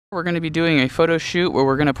We're going to be doing a photo shoot where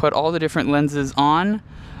we're going to put all the different lenses on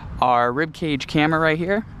our RibCage camera right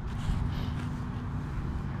here.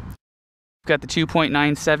 We've got the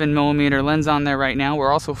 2.97 millimeter lens on there right now.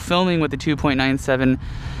 We're also filming with the 2.97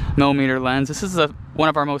 millimeter lens. This is one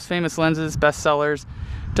of our most famous lenses, best sellers.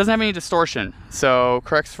 Doesn't have any distortion, so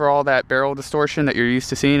corrects for all that barrel distortion that you're used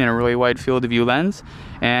to seeing in a really wide field of view lens.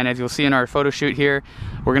 And as you'll see in our photo shoot here,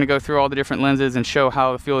 we're going to go through all the different lenses and show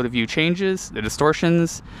how the field of view changes, the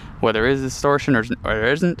distortions, whether there is distortion or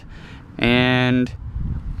there isn't, and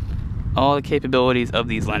all the capabilities of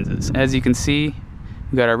these lenses. As you can see,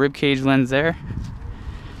 we've got our RibCage lens there.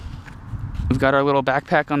 We've got our little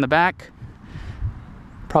backpack on the back.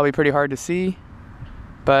 Probably pretty hard to see,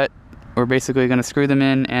 but we're basically going to screw them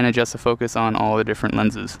in and adjust the focus on all the different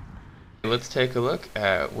lenses. Let's take a look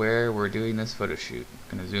at where we're doing this photo shoot.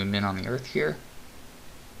 I'm going to zoom in on the earth here.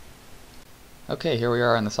 Okay, here we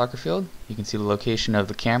are on the soccer field. You can see the location of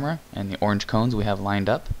the camera and the orange cones we have lined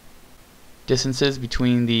up. Distances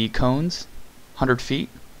between the cones, 100 feet.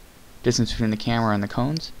 Distance between the camera and the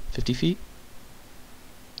cones, 50 feet.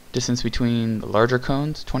 Distance between the larger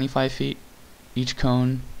cones, 25 feet. Each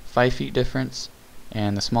cone, 5 feet difference.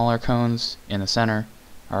 And the smaller cones in the center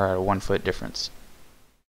are at a 1 foot difference.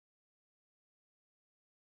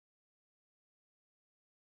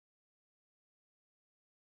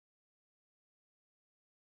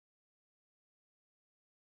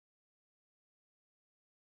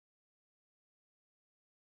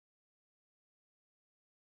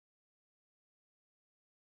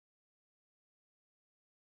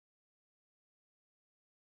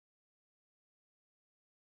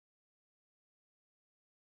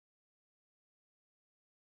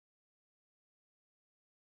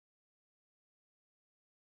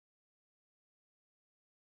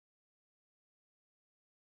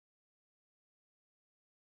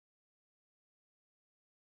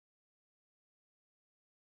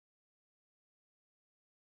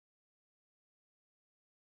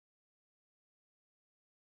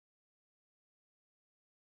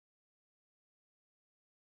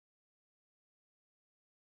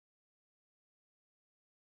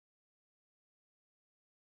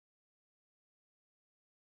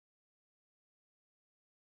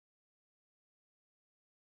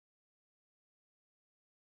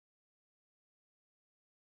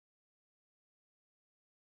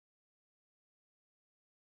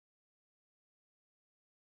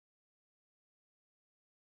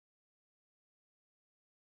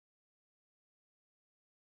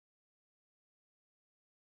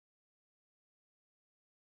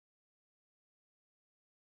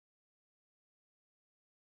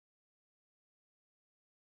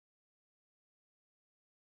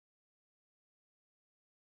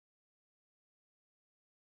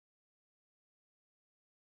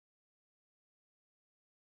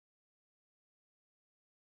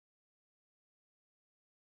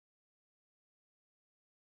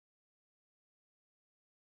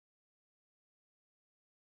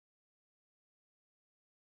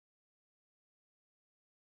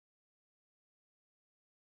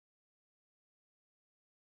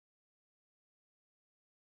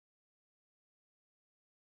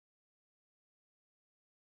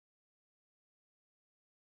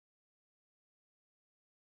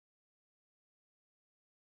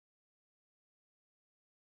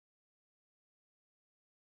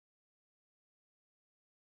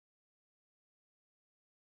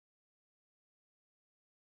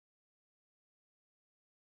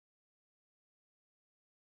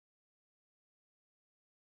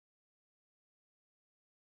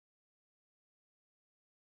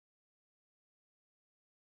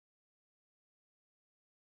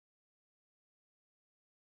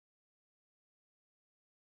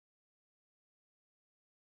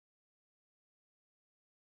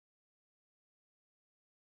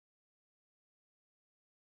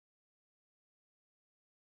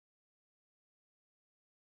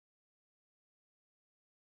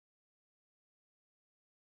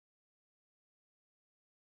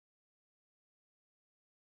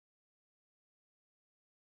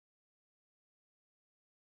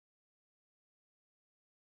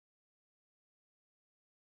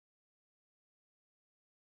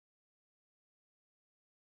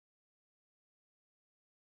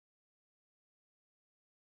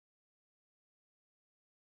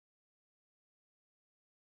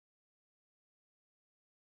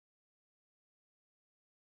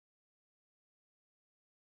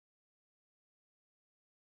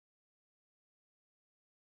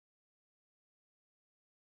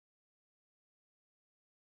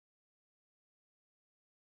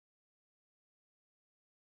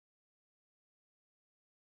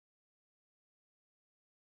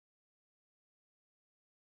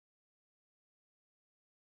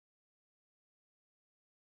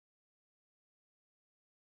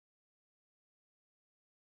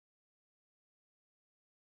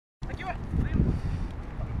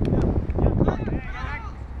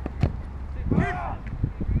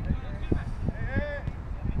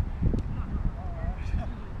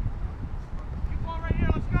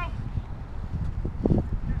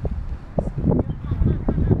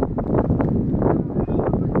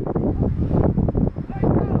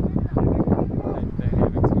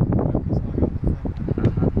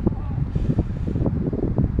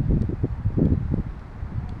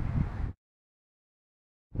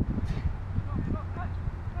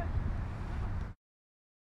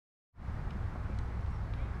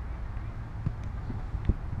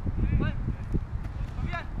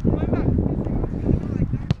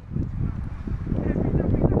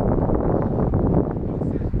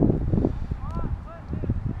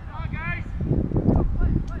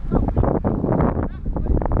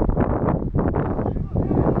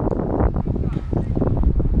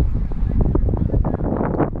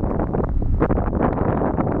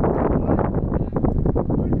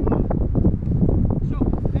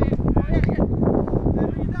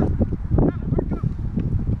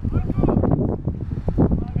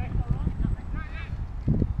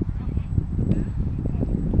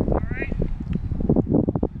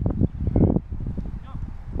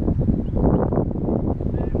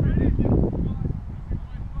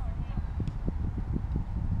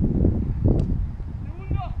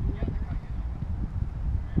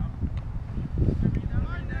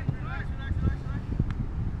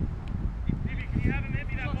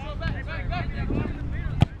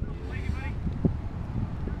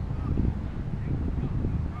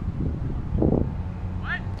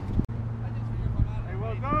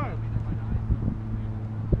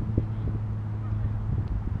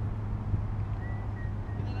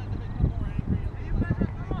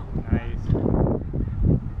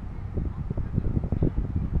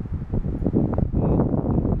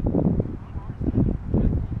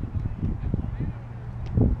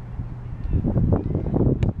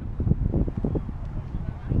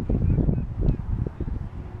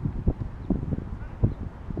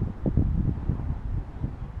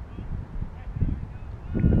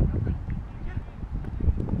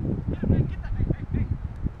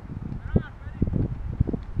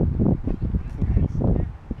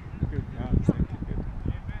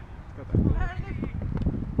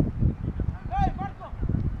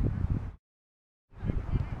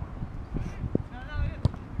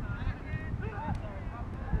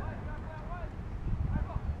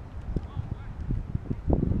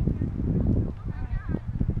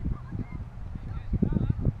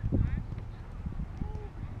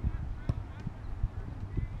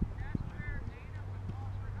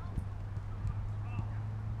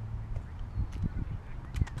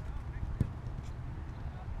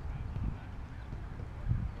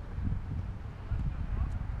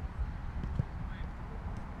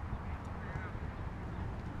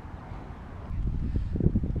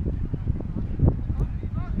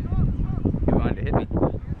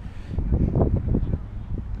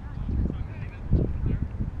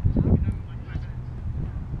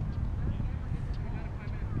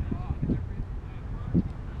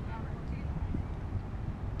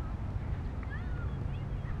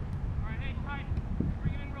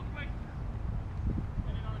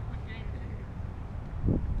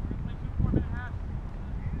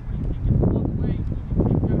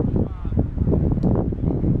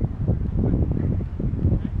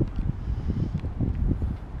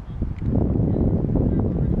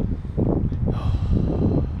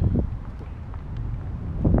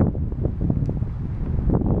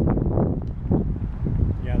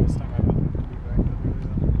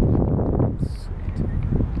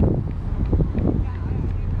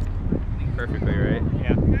 perfectly, right?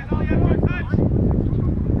 Yeah.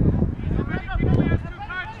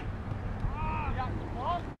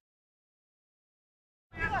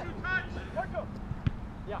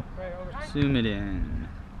 Zoom it in.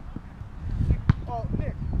 Oh,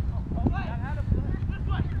 Nick.